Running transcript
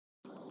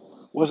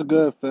What's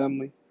good,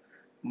 family?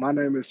 My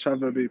name is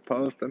Trevor B.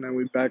 Post, and then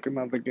we back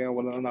another again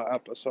with another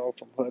episode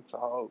from Hood to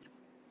Hope.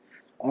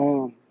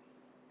 Um,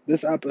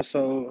 this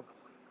episode,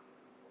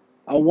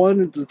 I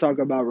wanted to talk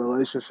about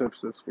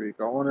relationships this week.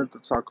 I wanted to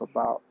talk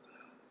about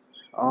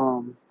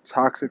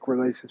toxic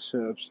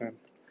relationships and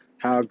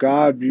how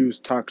God views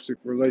toxic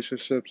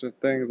relationships and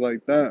things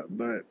like that.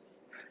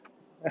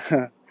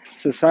 But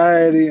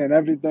society and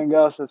everything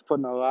else is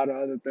putting a lot of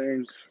other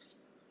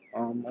things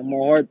on my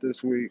heart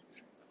this week,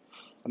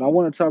 and I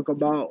want to talk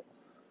about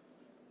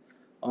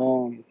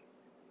um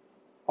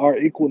our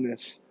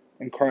equalness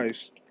in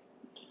Christ.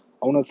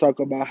 I want to talk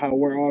about how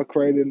we're all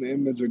created in the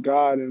image of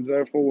God and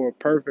therefore we're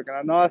perfect. And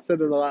I know I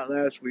said it a lot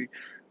last week,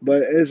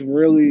 but it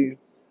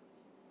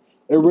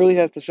really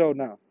has to show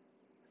now.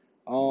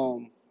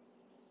 Um,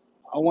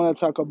 I want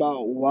to talk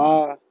about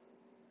why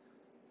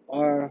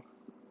our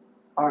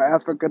our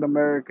African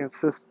American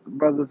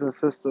brothers and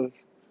sisters'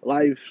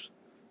 lives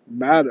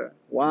matter.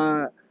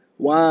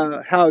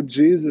 How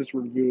Jesus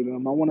reviewed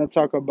them. I want to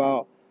talk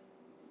about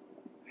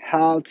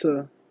how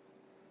to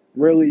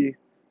really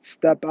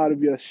step out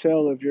of your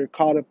shell if you're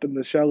caught up in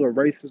the shell of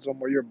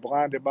racism or you're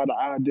blinded by the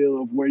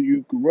ideal of where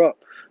you grew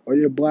up or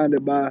you're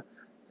blinded by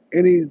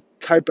any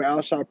type of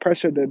outside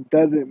pressure that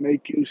doesn't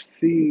make you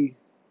see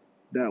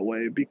that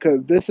way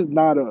because this is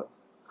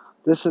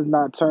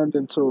not turned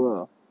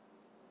into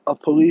a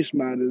police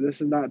matter.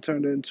 This is not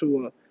turned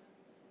into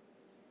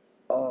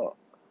a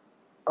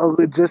a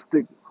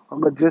logistic a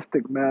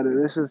logistic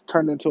matter. This is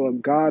turned into a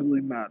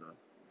godly matter.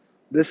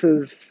 This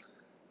is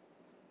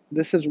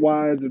this is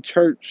why as a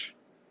church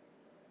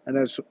and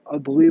as a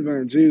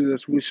believer in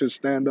Jesus we should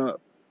stand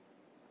up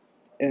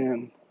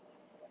and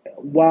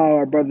while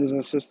our brothers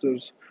and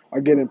sisters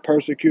are getting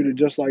persecuted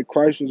just like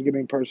Christ was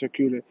getting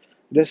persecuted,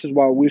 this is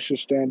why we should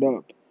stand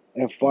up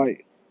and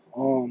fight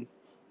um,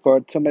 for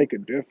to make a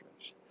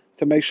difference,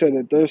 to make sure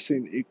that they're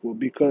seen equal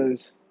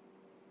because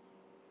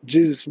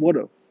Jesus would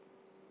have.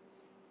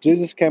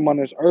 Jesus came on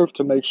this earth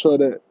to make sure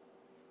that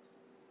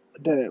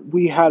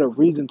we had a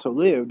reason to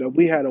live, that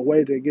we had a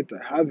way to get to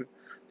heaven.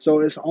 So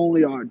it's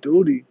only our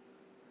duty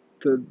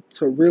to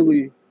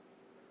really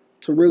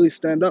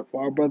stand up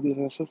for our brothers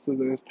and sisters.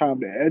 And it's time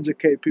to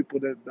educate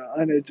people that the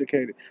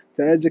uneducated,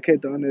 to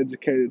educate the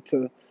uneducated,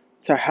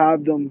 to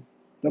have them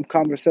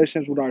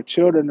conversations with our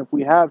children if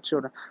we have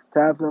children, to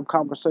have them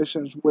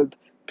conversations with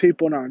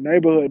people in our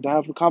neighborhood, to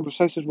have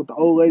conversations with the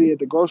old lady at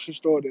the grocery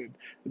store that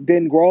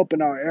didn't grow up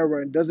in our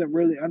era and doesn't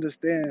really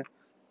understand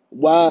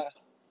why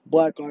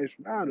Black Lives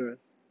Matter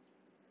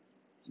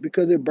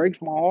because it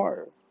breaks my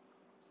heart.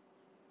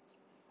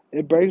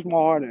 It breaks my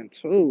heart in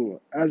two.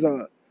 As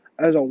a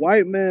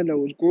white man that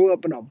was grew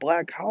up in a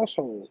black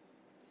household,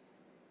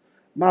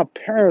 my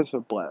parents are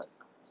black.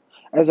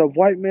 As a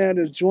white man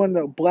that's joined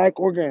a black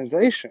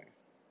organization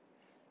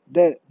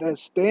that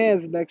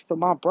stands next to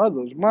my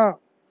brothers, my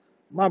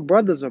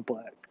brothers are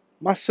black.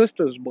 My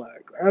sister's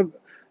black.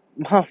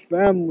 My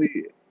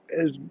family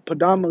is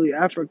predominantly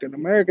African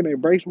American.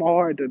 It breaks my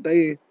heart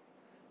that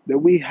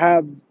we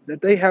have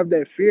that they have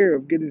that fear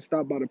of getting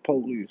stopped by the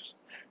police.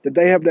 That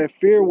they have that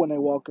fear when they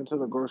walk into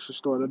the grocery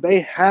store. That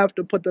they have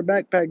to put their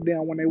backpack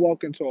down when they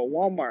walk into a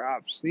Walmart.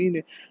 I've seen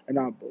it and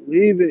I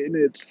believe it, and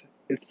it's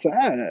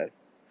sad.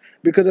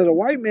 Because as a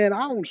white man,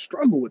 I don't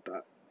struggle with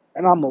that.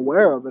 And I'm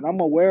aware of it. I'm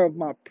aware of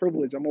my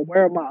privilege. I'm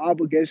aware of my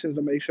obligations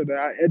to make sure that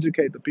I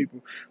educate the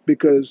people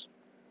because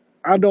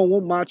I don't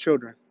want my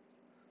children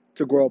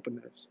to grow up in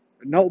this.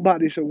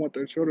 Nobody should want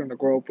their children to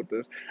grow up with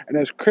this. And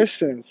as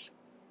Christians,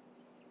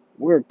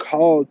 we're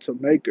called to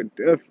make a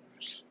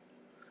difference.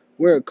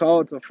 We're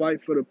called to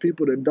fight for the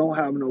people that don't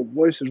have no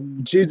voices.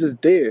 Jesus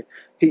did.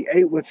 He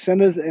ate with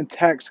sinners and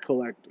tax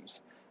collectors.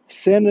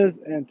 Sinners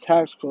and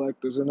tax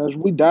collectors. And as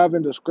we dive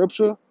into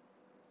scripture,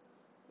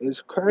 it's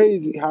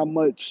crazy how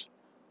much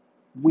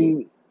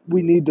we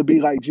we need to be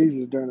like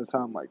Jesus during a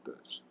time like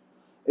this.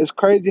 It's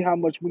crazy how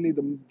much we need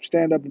to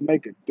stand up and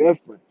make a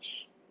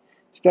difference.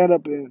 Stand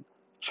up and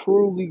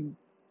truly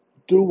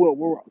do what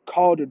we're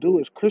called to do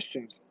as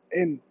Christians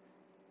and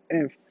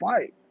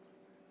fight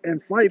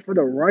and fight for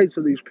the rights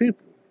of these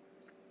people.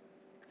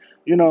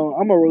 You know,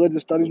 I'm a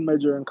religious studies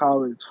major in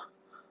college.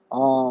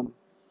 Um,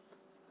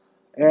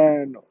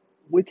 and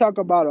we talk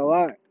about a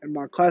lot in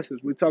my classes.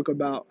 We talk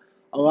about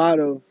a lot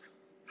of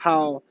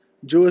how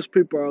Jewish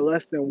people are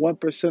less than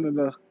 1% of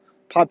the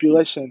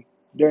population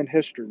during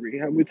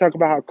history. We talk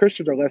about how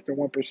Christians are less than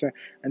 1%,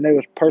 and they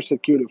was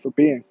persecuted for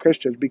being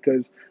Christians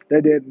because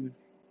they didn't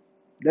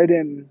they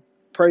didn't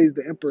praise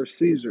the Emperor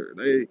Caesar.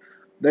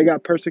 They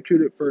got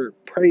persecuted for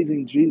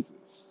praising Jesus.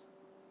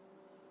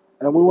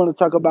 And we want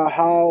to talk about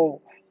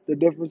how the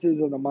differences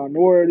in the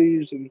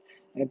minorities and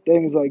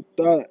things like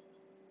that.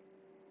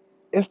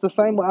 It's the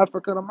same with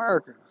African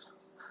Americans.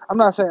 I'm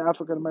not saying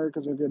African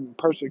Americans are getting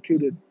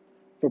persecuted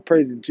for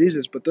praising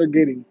Jesus, but they're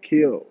getting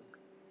killed.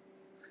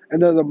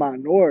 And they're the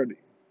minority.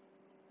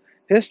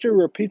 History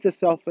repeats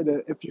itself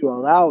if you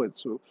allow it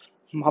to.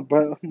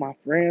 My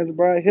friends,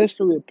 bro,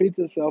 history repeats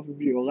itself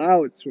if you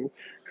allow it to.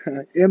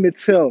 Emmett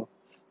Till,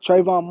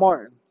 Trayvon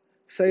Martin,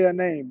 say a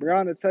name,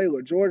 Breonna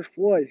Taylor, George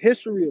Floyd.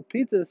 History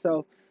repeats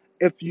itself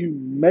if you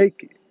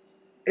make it,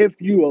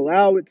 if you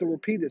allow it to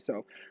repeat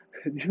itself.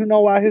 You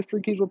know why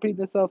history keeps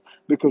repeating itself?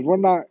 Because we're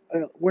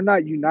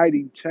not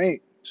uniting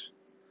change.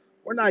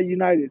 We're not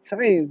united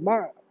change.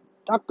 My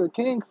Dr.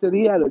 King said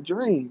he had a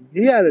dream.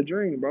 He had a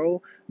dream,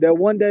 bro, that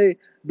one day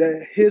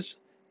that his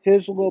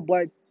little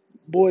black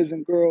boys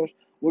and girls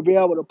would be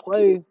able to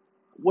play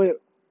with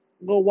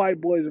little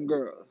white boys and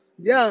girls.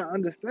 Yeah, I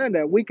understand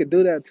that. We could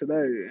do that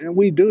today, and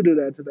we do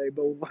that today.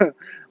 But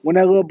when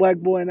that little black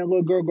boy and that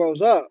little girl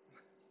grows up,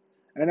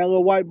 and that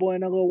little white boy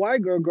and that little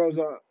white girl grows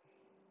up,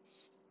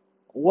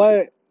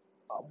 what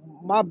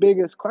my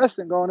biggest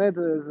question going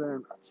into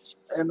this,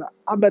 and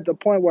I'm at the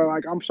point where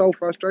like I'm so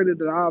frustrated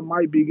that I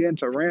might begin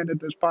to rant at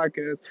this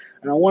podcast,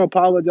 and I want to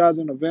apologize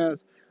in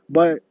advance.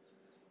 But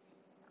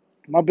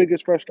my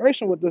biggest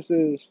frustration with this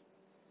is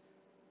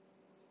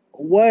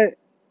what,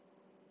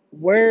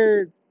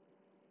 where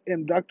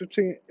in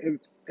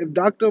if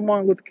Dr.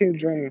 Martin Luther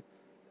King's dream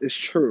is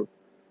true,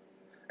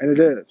 and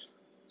it is,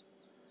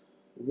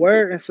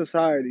 where in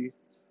society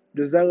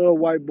does that little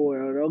white boy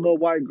or that little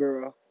white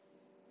girl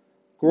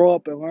grow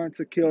up and learn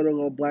to kill the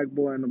little black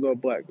boy and the little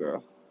black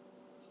girl?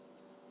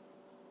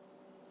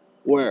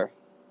 Where?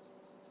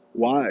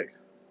 Why?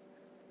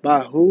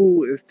 By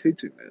who is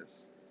teaching this?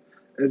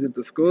 Is it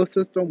the school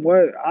system?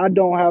 What? I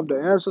don't have the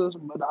answers,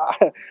 but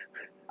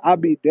I'll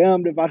be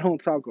damned if I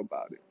don't talk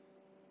about it.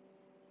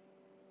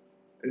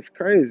 It's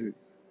crazy.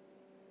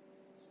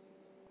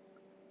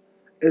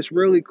 It's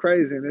really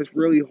crazy and it's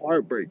really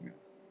heartbreaking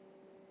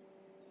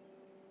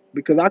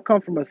because I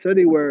come from a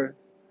city where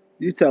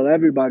you tell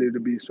everybody to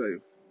be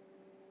safe,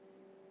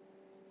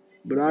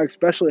 but I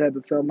especially had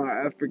to tell my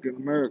African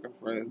American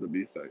friends to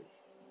be safe.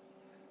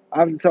 I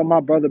have to tell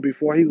my brother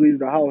before he leaves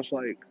the house,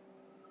 like,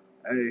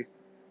 hey,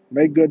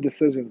 make good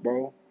decisions,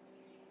 bro,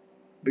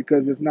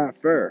 because it's not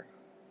fair.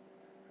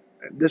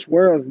 This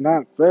world is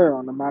not fair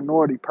on the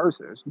minority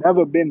person. It's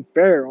never been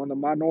fair on the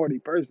minority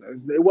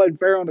person. It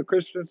wasn't fair on the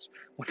Christians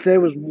when they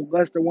was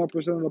less than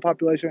 1% of the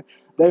population.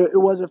 It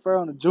wasn't fair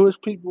on the Jewish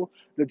people.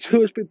 The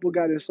Jewish people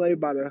got enslaved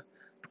by the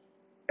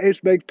apes,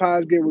 baked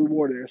pies, get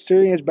rewarded.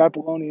 Assyrians,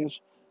 Babylonians,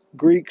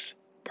 Greeks,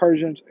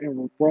 Persians,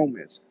 and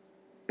Romans.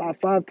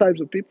 About five types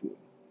of people.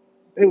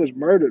 They was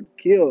murdered,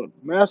 killed,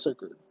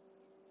 massacred,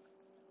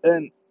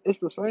 and it's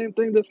the same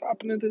thing that's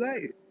happening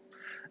today.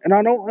 And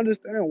I don't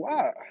understand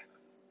why.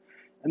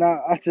 And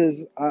I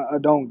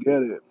don't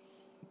get it.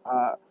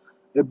 I,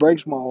 it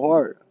breaks my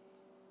heart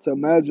to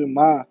imagine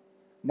my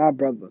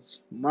brothers,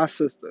 my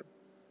sister,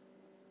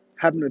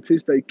 having to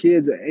teach their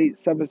kids at 8,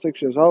 7,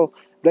 6 years old.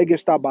 They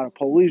get stopped by the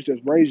police.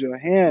 Just raise your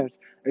hands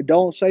and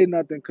don't say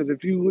nothing. Because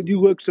if you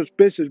look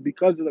suspicious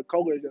because of the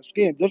color of your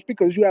skin, just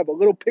because you have a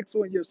little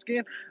pixel in your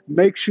skin,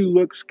 makes you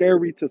look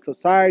scary to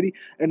society.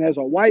 And as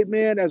a white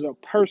man, as a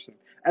person,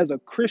 as a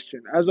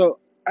Christian, as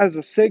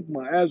a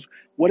Sigma, as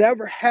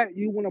whatever hat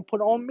you want to put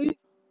on me,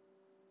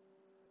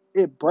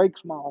 it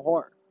breaks my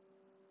heart.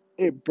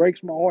 It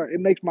breaks my heart.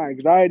 It makes my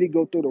anxiety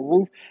go through the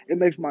roof. It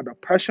makes my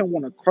depression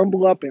want to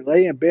crumble up and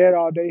lay in bed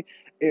all day.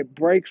 It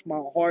breaks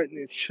my heart, and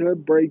it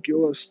should break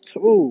yours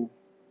too.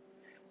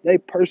 They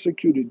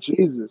persecuted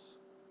Jesus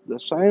the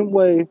same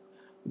way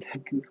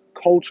that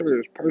culture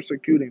is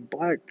persecuting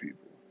black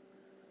people.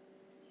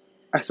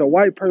 As a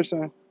white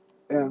person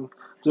and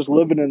just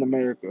living in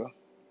America,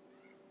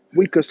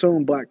 we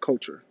consume black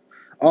culture.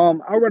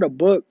 I read a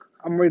book.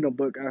 I'm reading a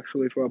book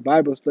actually for a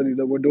Bible study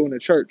that we're doing at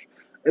church.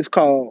 It's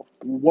called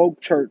Woke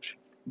Church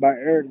by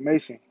Eric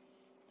Mason.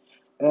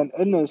 And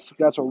in this,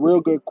 that's a real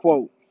good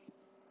quote.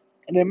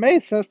 And it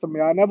made sense to me.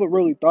 I never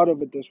really thought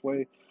of it this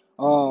way,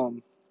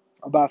 um,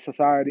 about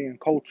society and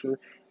culture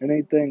and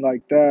anything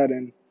like that.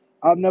 And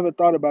I've never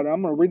thought about it.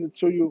 I'm gonna read it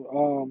to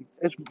you.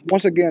 It's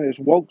once again, it's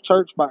Woke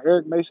Church by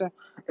Eric Mason.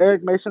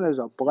 Eric Mason is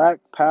a black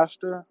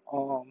pastor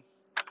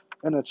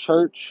in a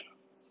church.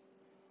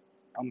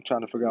 I'm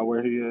trying to figure out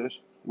where he is,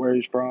 where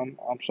he's from.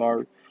 I'm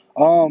sorry.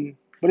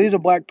 But he's a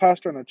black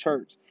pastor in a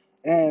church,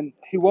 and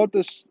he wrote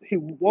this.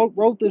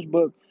 Wrote this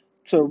book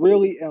to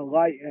really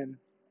enlighten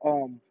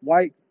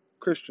white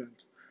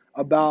Christians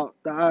about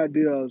the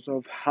ideas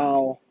of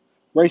how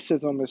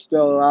racism is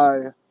still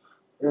alive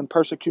and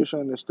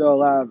persecution is still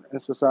alive in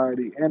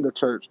society and the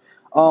church.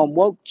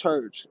 Woke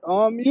Church.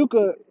 You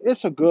could.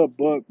 It's a good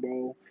book,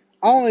 bro.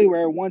 I only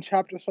read one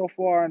chapter so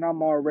far, and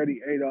I'm already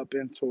ate up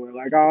into it.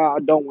 Like I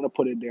don't want to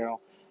put it down.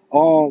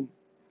 Um,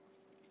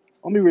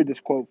 Let me read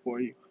this quote for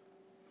you.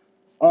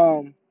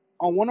 On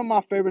one of my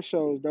favorite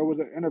shows, there was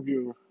an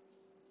interview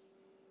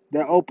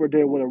that Oprah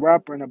did with a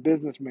rapper and a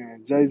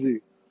businessman, Jay Z.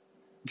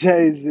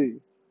 Jay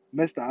Z,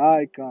 Mr.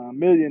 Icon,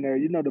 millionaire.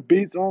 You know the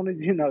beats on it.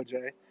 You know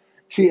Jay.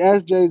 She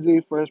asked Jay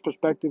Z for his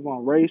perspective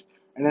on race,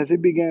 and as he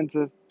began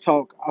to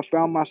talk, I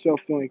found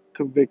myself feeling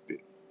convicted.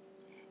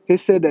 He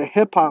said that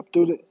hip hop,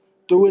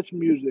 through its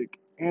music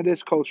and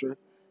its culture,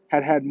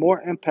 had more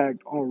impact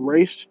on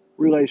race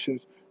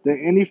relations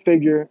than any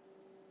figure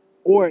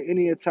or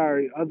any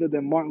entirety other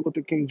than Martin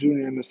Luther King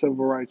Jr. and the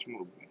Civil Rights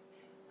Movement.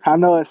 I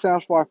know it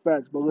sounds far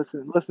fetched, but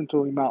listen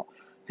to him out.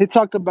 He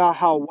talked about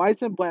how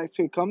whites and blacks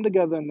can come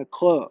together in the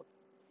club,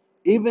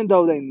 even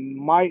though they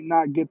might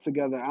not get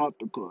together out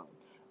the club.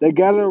 They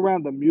gather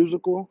around the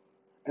musical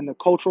and the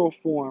cultural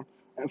form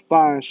and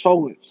find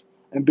solace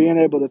and being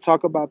able to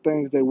talk about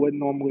things they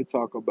wouldn't normally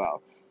talk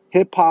about.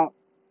 Hip hop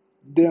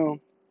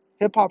them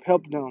hip hop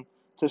helped them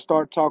to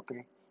start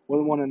talking with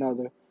one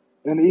another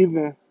and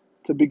even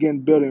to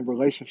begin building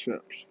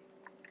relationships.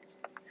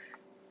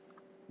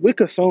 We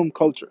consume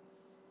culture.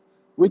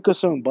 We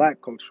consume black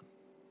culture.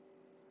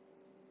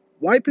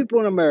 White people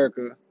in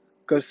America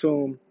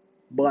consume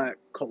black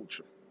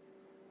culture.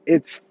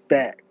 It's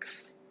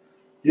facts.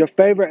 Your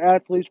favorite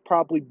athlete's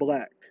probably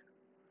black.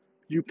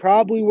 You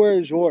probably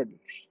wear Jordans.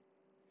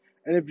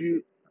 And if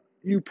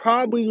you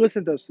probably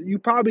listen to you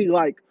probably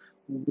like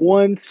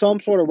some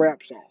sort of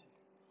rap song.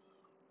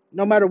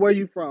 No matter where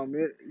you're from,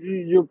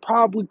 you're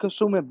probably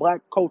consuming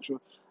black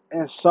culture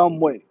in some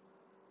way.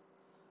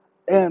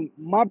 And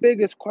my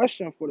biggest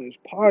question for this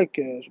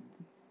podcast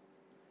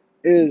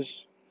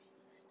is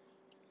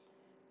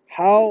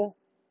how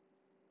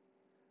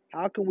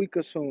how can we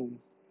consume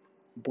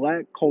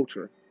black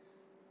culture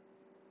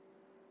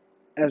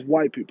as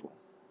white people,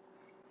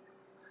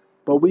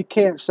 but we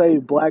can't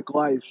save black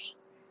lives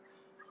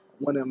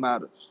when it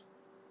matters?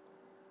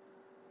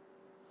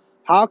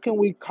 How can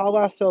we call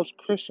ourselves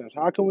Christians?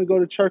 How can we go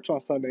to church on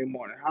Sunday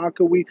morning? How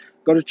can we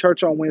go to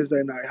church on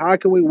Wednesday night? How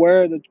can we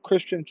wear the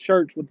Christian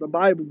shirt with the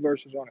Bible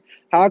verses on it?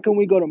 How can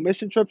we go to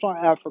mission trips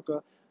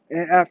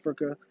in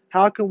Africa?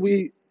 How can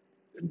we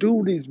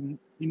do these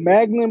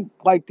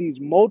these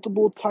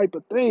multiple type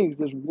of things,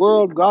 this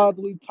world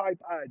godly type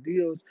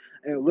ideals,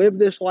 and live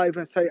this life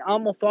and say,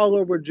 I'm a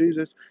follower of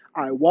Jesus.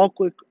 I walk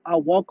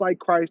like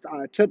Christ.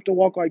 I attempt to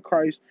walk like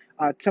Christ.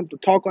 I attempt to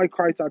talk like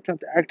Christ. I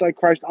attempt to act like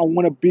Christ. I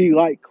want to be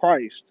like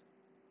Christ.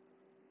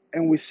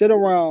 And we sit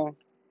around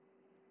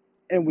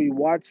and we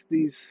watch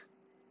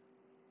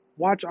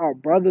our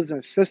brothers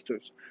and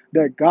sisters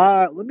that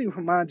God, let me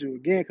remind you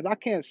again, because I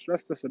can't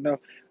stress this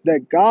enough,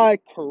 that God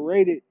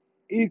created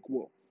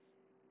equal.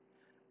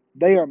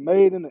 They are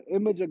made in the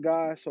image of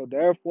God, so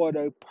therefore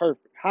they're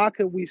perfect. How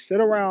can we sit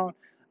around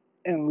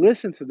and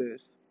listen to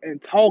this and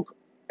talk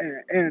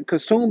and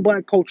consume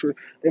black culture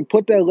and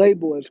put that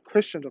label as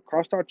Christians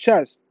across our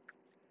chest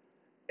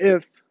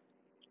if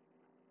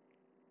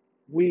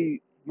we're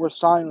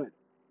silent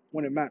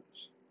when it matters?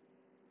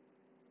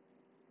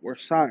 We're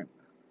silent.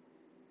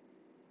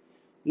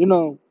 You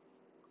know,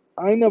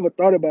 I ain't never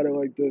thought about it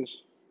like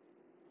this.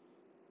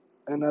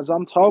 And as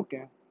I'm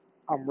talking,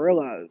 I'm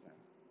realizing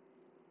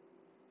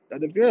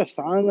that if you're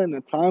silent in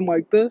a time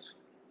like this,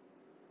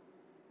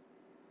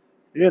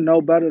 you're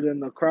no better than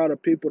the crowd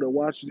of people that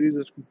watched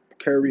Jesus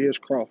carry his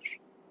cross.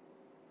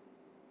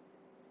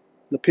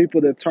 The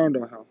people that turned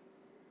on him.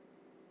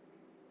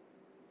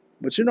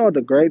 But you know what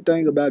the great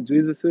thing about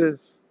Jesus is?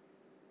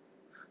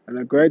 And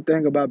the great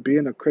thing about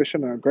being a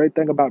Christian and a great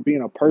thing about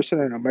being a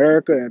person in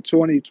America in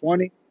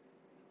 2020?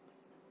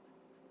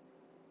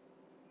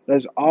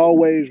 There's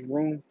always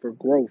room for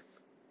growth.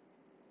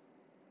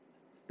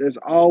 There's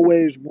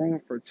always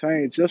room for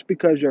change. Just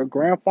because your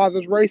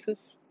grandfather's racist,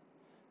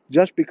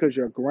 just because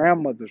your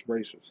grandmother's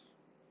racist,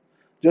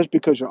 just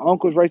because your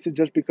uncle's racist,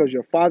 just because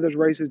your father's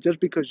racist, just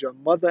because your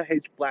mother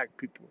hates black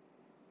people,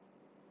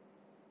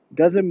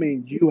 doesn't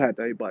mean you have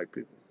to hate black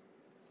people.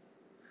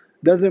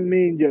 Doesn't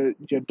mean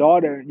your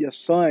daughter, your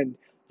son,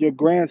 your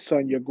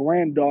grandson, your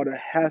granddaughter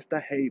has to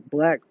hate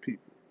black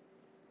people.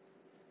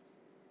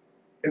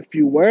 If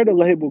you wear the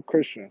label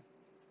Christian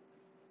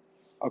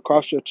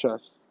across your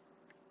chest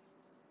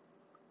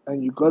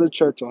and you go to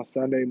church on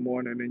Sunday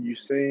morning and you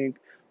sing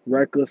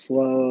Reckless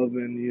Love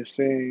and you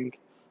sing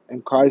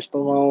in Christ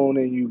Alone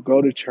and you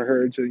go to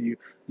church and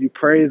you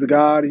praise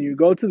God and you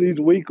go to these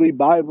weekly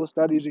Bible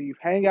studies and you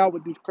hang out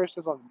with these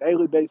Christians on a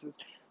daily basis,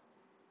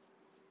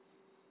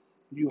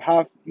 you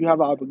have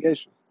an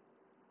obligation.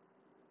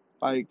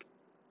 Like,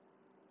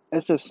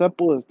 it's as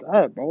simple as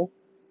that, bro.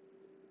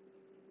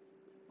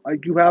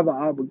 Like, you have an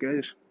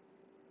obligation.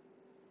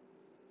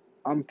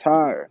 I'm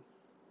tired.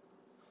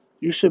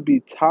 You should be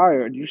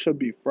tired. You should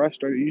be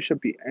frustrated. You should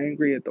be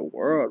angry at the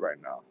world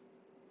right now.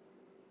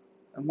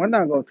 And we're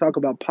not going to talk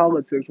about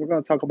politics. We're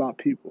going to talk about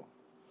people.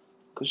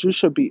 Because you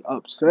should be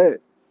upset.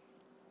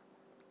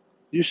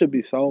 You should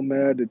be so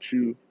mad that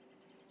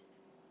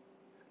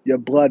your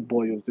blood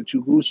boils, that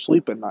you lose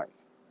sleep at night.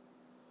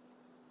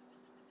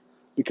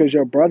 Because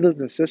your brothers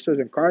and sisters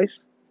in Christ,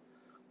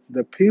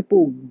 the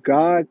people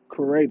God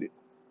created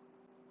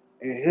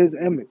in his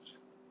image,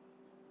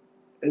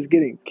 is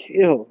getting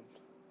killed.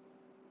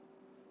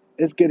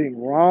 It's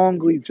getting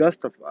wrongly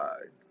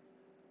justified.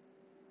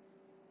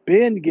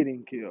 Been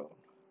getting killed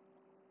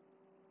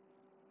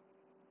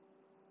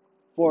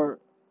for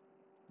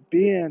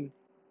being,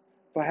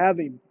 for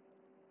having,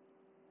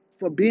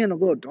 for being a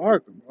little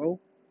darker, bro.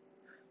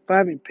 For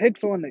having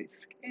picks on their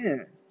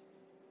skin.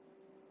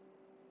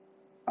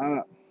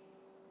 Uh,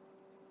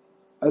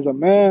 as a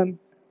man,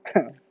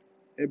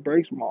 it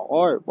breaks my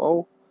heart,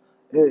 bro.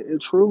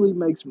 It truly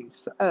makes me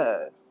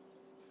sad.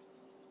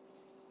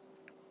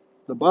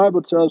 The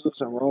Bible tells us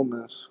in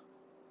Romans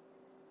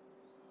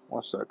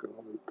One second,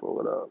 let me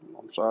pull it up.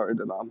 I'm sorry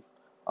that I'm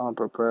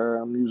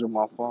unprepared. I'm using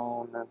my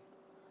phone,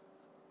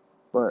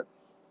 but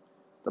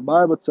the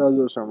Bible tells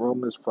us in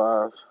Romans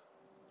 5.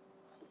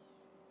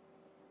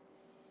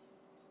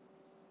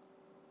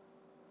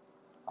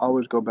 I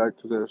always go back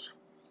to this.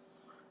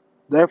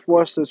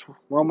 Therefore, since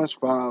Romans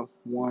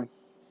 5:1,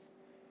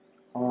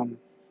 um,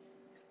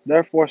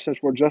 therefore,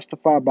 since we're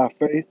justified by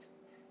faith,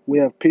 we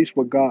have peace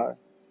with God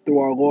through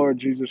our Lord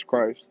Jesus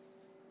Christ,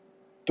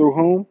 through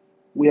whom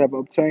we have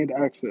obtained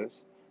access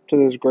to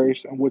this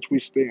grace in which we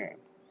stand,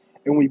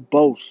 and we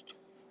boast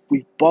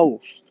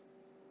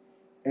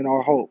in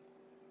our hope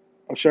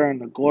of sharing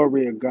the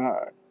glory of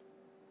God.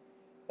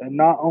 And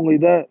not only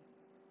that,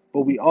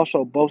 but we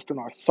also boast in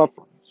our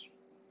sufferings,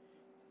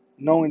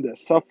 knowing that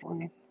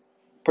suffering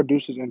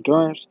produces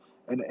endurance,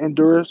 and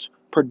endurance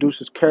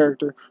produces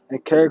character,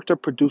 and character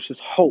produces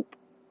hope.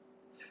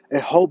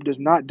 And hope does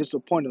not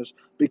disappoint us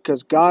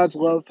because God's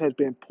love has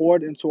been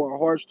poured into our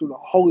hearts through the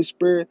Holy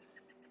Spirit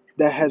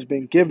that has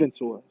been given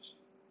to us.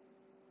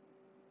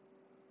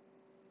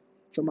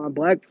 To my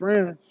black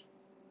friends,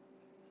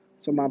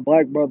 to my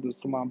black brothers,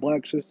 to my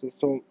black sisters,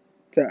 to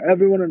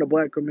everyone in the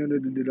black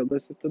community that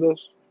listens to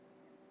this,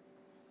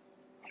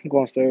 I'm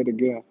going to say it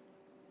again.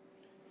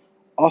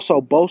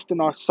 Also, boast in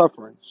our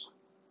sufferings,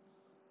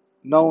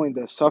 knowing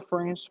that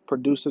sufferings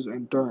produces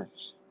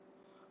endurance,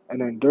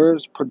 and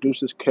endurance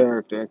produces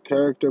character, and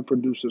character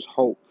produces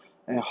hope.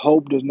 And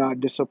hope does not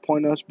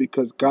disappoint us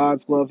because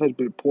God's love has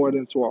been poured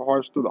into our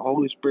hearts through the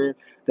Holy Spirit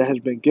that has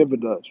been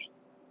given to us.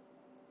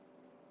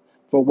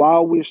 For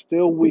while we're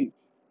still weak,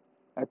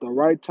 at the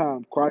right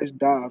time, Christ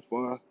died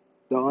for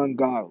the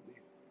ungodly.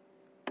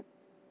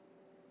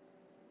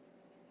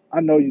 I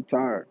know you're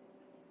tired.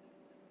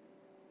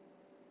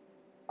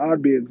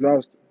 I'd be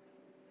exhausted.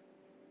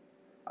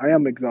 I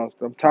am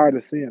exhausted. I'm tired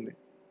of seeing it.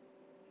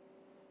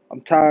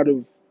 I'm tired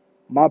of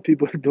my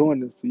people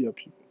doing this to your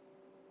people.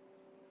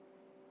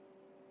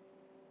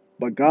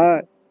 But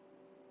God's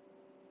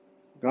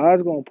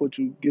gonna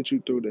get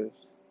you through this.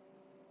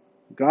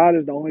 God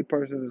is the only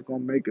person that's gonna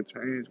make a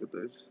change with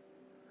this.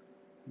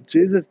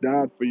 Jesus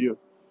died for you.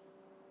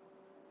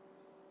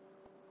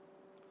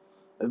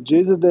 If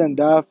Jesus didn't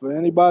die for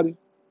anybody,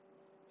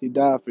 he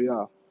died for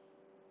y'all.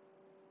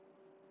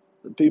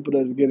 The people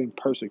that's getting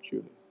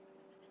persecuted.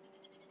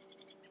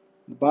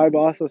 The Bible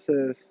also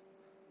says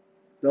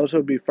those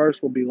who be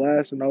first will be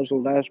last, and those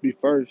who last be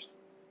first.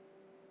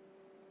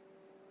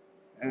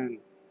 And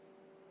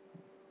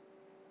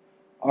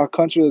our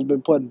country has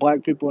been putting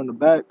black people in the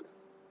back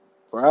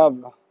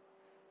forever.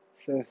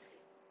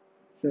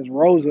 Since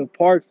Rosa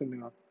Parks and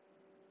them.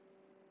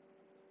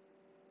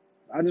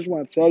 I just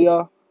want to tell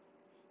y'all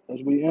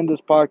as we end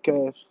this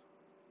podcast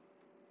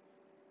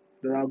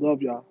that I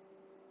love y'all.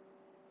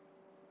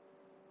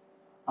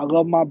 I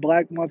love my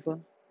black mother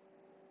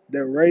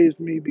that raised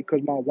me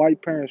because my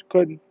white parents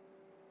couldn't.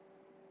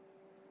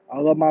 I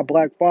love my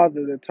black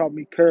father that taught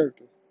me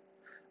character.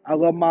 I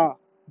love my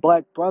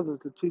black brothers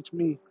to teach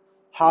me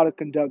how to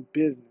conduct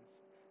business,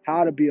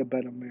 how to be a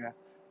better man.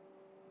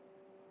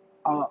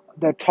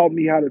 That taught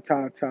me how to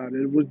tie a tie.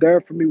 It was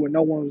there for me when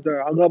no one was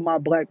there. I love my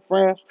black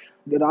friends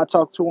that I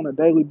talk to on a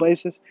daily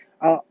basis.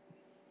 I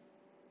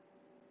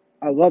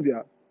I love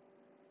y'all.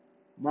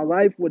 My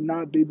life would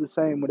not be the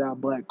same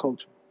without black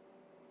culture.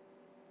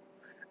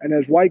 And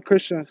as white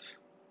Christians,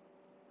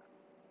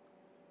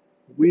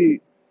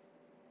 we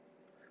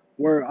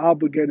we're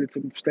obligated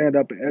to stand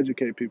up and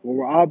educate people.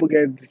 We're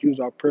obligated to use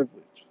our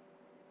privilege.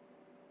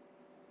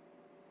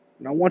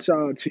 And I want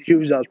y'all to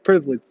use y'all's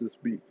privilege this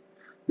week.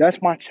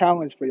 That's my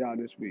challenge for y'all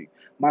this week.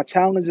 My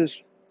challenge is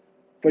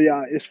for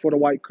y'all is for the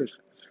white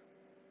Christians.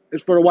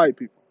 It's for the white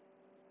people.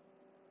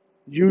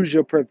 Use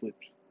your privilege.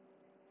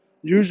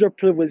 Use your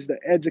privilege to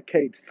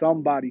educate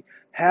somebody.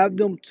 Have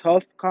them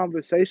tough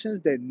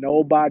conversations that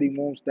nobody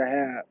wants to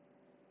have.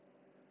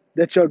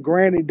 That your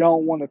granny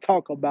don't want to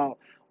talk about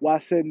while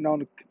sitting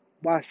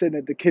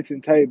at the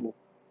kitchen table.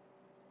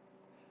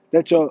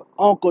 That your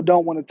uncle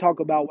don't want to talk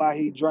about while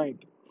he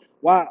drank.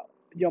 Why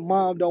your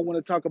mom don't want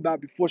to talk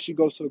about before she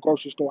goes to the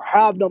grocery store.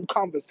 Have them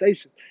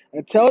conversations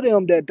and tell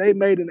them that they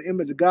made in the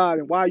image of God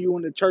and why you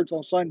in the church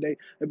on Sunday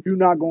if you're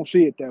not gonna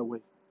see it that way.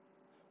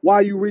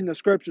 Why you reading the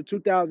scripture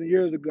 2,000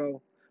 years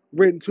ago,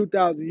 written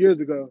 2,000 years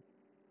ago,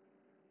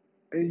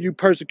 and you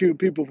persecute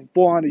people for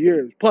 400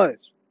 years plus,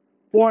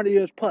 400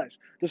 years plus.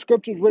 The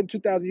scripture was written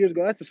 2,000 years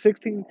ago. That's a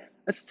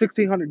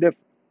 1,600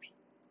 difference,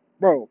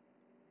 bro.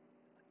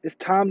 It's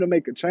time to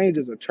make a change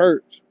as a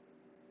church.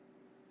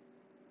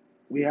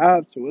 We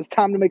have to. It's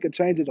time to make a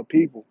change as a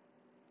people.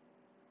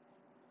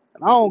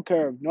 And I don't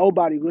care if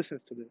nobody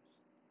listens to this.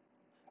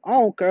 I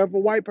don't care if a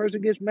white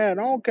person gets mad.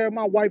 I don't care if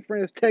my white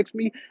friends text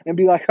me and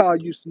be like, "Oh,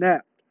 you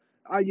snapped."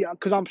 Yeah,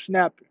 because I'm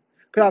snapping.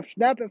 Because I'm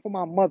snapping for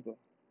my mother.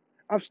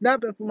 I'm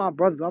snapping for my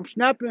brothers. I'm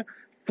snapping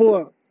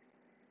for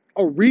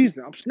a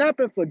reason. I'm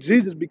snapping for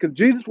Jesus because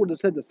Jesus would have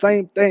said the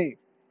same thing.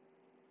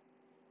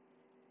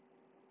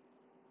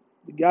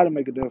 We got to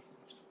make a difference.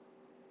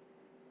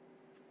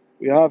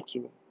 We have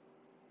to.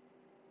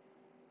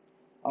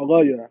 I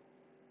love you,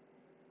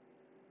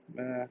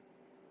 man.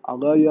 I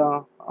love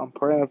y'all. I'm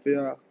praying for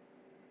y'all.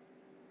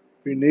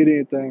 If you need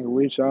anything,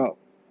 reach out,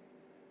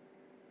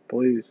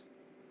 please.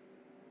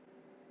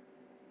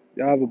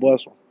 Y'all have a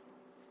blessed one.